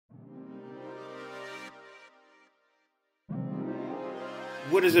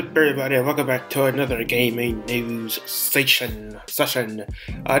What is up, everybody? Welcome back to another gaming news session.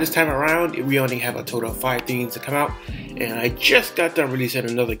 This time around, we only have a total of 5 things to come out, and I just got done releasing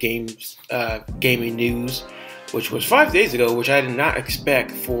another gaming news, which was 5 days ago, which I did not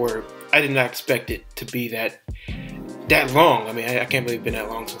expect it to be that long. I mean, I can't believe it's been that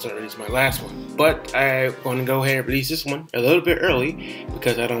long since I released my last one. But I'm going to go ahead and release this one a little bit early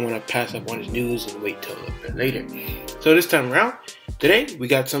because I don't want to pass up on this news and wait till a little bit later. So this time around, today we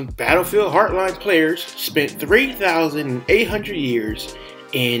got some Battlefield Hardline players spent 3,800 years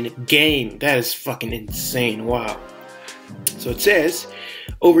in game. That is fucking insane. Wow. So it says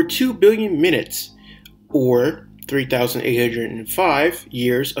over 2 billion minutes or 3,805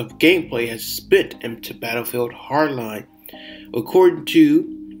 years of gameplay has spent into Battlefield Hardline, according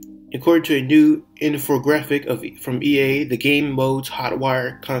to a new infographic from EA. The game modes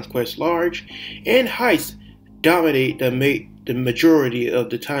Hotwire, Conquest Large, and Heist dominate the majority of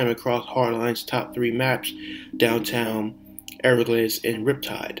the time across Hardline's top 3 maps: Downtown, Everglades, and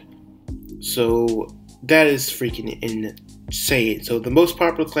Riptide. So that is freaking insane. So the most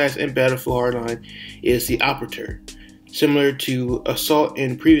popular class in Battlefield Hardline is the Operator. Similar to Assault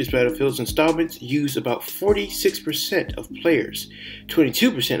in previous Battlefields installments, use about 46% of players.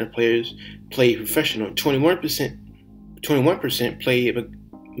 22% of players play professional, 21% play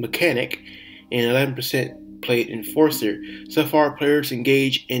mechanic, and 11% play enforcer. So far, players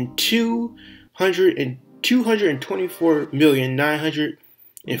engage in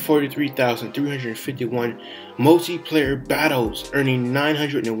 224,943,351 multiplayer battles, earning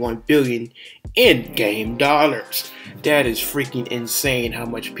 $901 billion in-game dollars. That is freaking insane how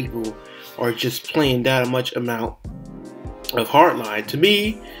much people are just playing that much amount of Hardline. To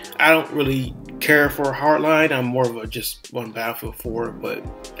me, I don't really care for Hardline. I'm more of a just one Battlefield 4, but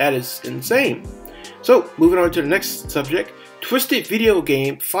that is insane. So, moving on to the next subject, Twisted video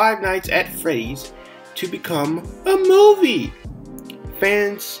game Five Nights at Freddy's to become a movie.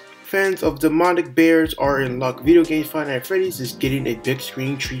 Fans of demonic bears are in luck. Video game Five Nights at Freddy's is getting a big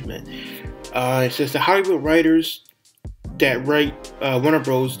screen treatment. It says the Hollywood writers that write Warner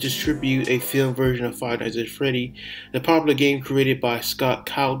Bros. Distribute a film version of Five Nights at Freddy, the popular game created by Scott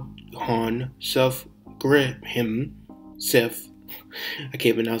Calhoun, Seth, I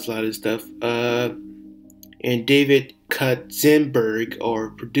can't pronounce a lot of this stuff, and David Katzenberg are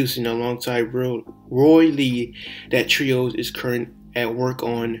producing alongside Roy Lee. That trio is current at work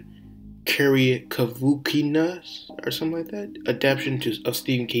on Carrie Kavukina's or something like that adaptation of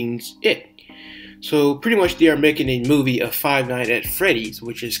Stephen King's It. So pretty much they are making a movie of Five Nights at Freddy's,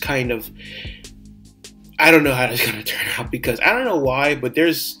 which is kind of, I don't know how that's going to turn out, because I don't know why, but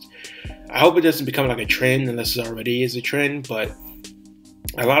I hope it doesn't become like a trend unless it already is a trend. But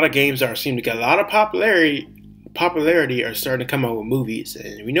a lot of games seem to get a lot of popularity are starting to come out with movies,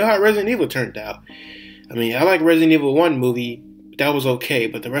 and we know how Resident Evil turned out. I mean, I like Resident Evil 1 movie, that was okay,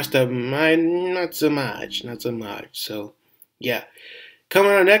 but the rest of them, not so much. So, yeah.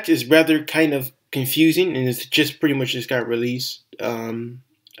 Coming on next is rather kind of confusing, and it's just pretty much just got released, I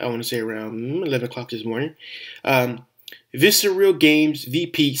want to say around 11 o'clock this morning. Visceral Games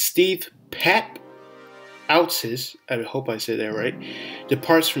VP Steve Papousis, I hope I said that right,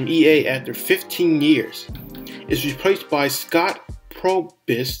 departs from EA after 15 years. Is replaced by Scott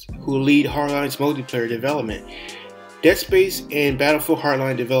Probst, who lead Hardline's multiplayer development. Dead Space and Battlefield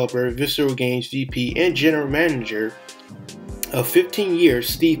Hardline developer, Visceral Games VP and General Manager of 15 years,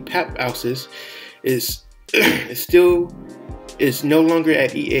 Steve Papousis is no longer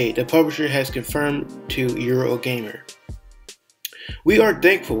at EA. The publisher has confirmed to Eurogamer. We are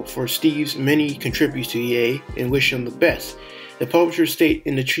thankful for Steve's many contributions to EA and wish him the best. The publisher state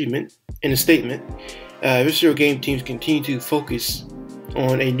in a statement. Visceral Game teams continue to focus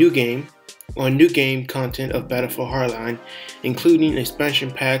on new game content of Battlefield Hardline, including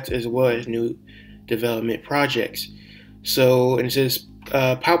expansion packs as well as new development projects. So, and it says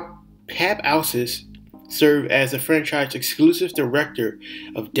Papousis served as the franchise exclusive director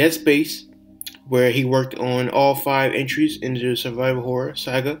of Dead Space, where he worked on all 5 entries into the survival horror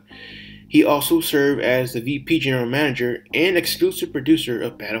saga. He also served as the VP General Manager and exclusive producer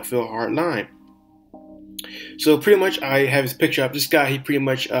of Battlefield Hardline. So pretty much I have his picture up. This guy, he pretty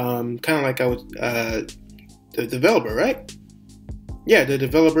much kind of like the developer, right? Yeah, the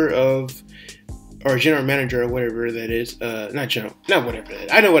developer of, or general manager or whatever that is. Not whatever that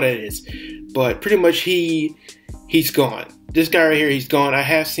is. I know what it is. But pretty much he's gone. This guy right here, he's gone. I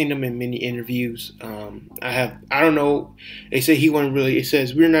have seen him in many interviews. I don't know. They say he wasn't really. It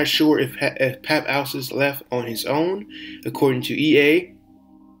says we're not sure if Papousis left on his own, according to EA.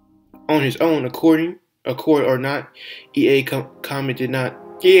 On his own, according accord or not. EA commented not.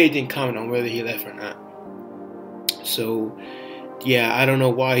 EA didn't comment on whether he left or not. So yeah, I don't know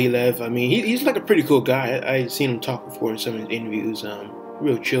why he left. I mean, he's like a pretty cool guy. I've seen him talk before in some of his interviews.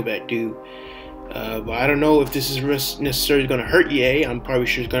 Real chill back dude. But I don't know if this is necessarily going to hurt EA. I'm probably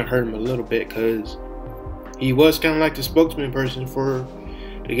sure it's going to hurt him a little bit because he was kind of like the spokesman person for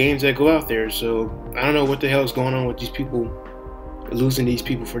the games that go out there. So I don't know what the hell is going on with these people, losing these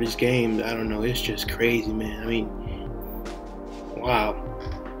people for these games. I don't know. It's just crazy, man. I mean, wow.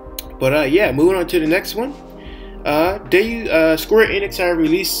 But yeah, moving on to the next one. Square Enix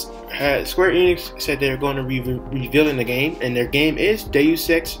Square Enix said they're going to be revealing the game, and their game is Deus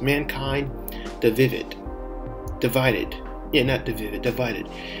Ex Mankind Divided. Yeah, not Divided.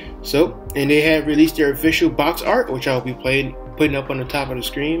 So, and they have released their official box art, which I'll be putting up on the top of the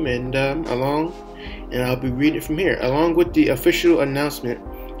screen, and I'll be reading it from here. Along with the official announcement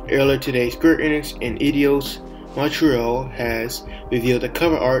earlier today, Square Enix and Eidos Montreal has revealed the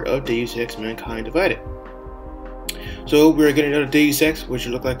cover art of Deus Ex Mankind Divided. So we're getting another Deus Ex, which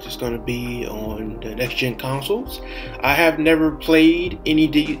looks like it's going to be on the next-gen consoles. I have never played any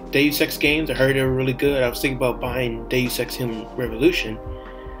Deus Ex games. I heard they were really good. I was thinking about buying Deus Ex Human Revolution,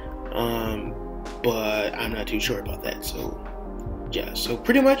 but I'm not too sure about that. So yeah, so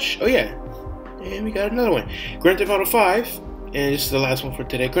pretty much, oh yeah, and we got another one. Grand Theft Auto 5, and this is the last one for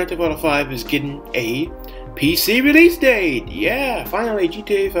today. Grand Theft Auto 5 is getting a PC release date. Yeah, finally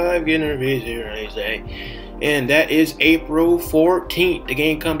GTA 5 getting a PC release date. And that is April 14th. The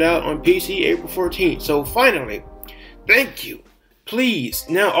game comes out on PC April 14th. So finally, thank you. Please,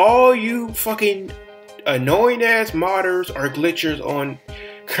 now all you fucking annoying ass modders or glitchers on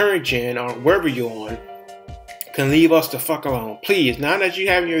current gen or wherever you're on can leave us the fuck alone. Please, now that you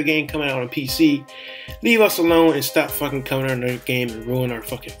have your game coming out on PC, leave us alone and stop fucking coming on the game and ruin our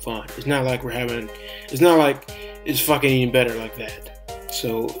fucking fun. It's not like it's fucking even better like that.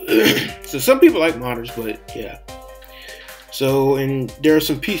 So, so some people like modders, but yeah. So, and there are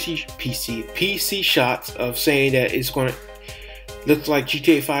some PC shots of saying that it's going to look like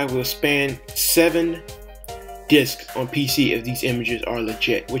GTA 5 will span 7 discs on PC if these images are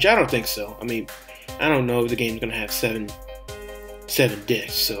legit, which I don't think so. I mean, I don't know if the game's going to have seven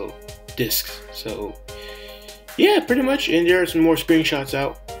discs. So, yeah, pretty much. And there are some more screenshots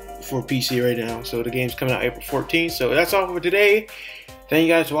out for PC right now. So the game's coming out April 14th. So that's all for today. Thank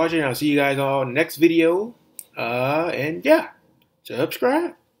you guys for watching. I'll see you guys all in the next video. And yeah,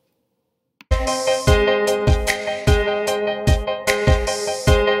 subscribe.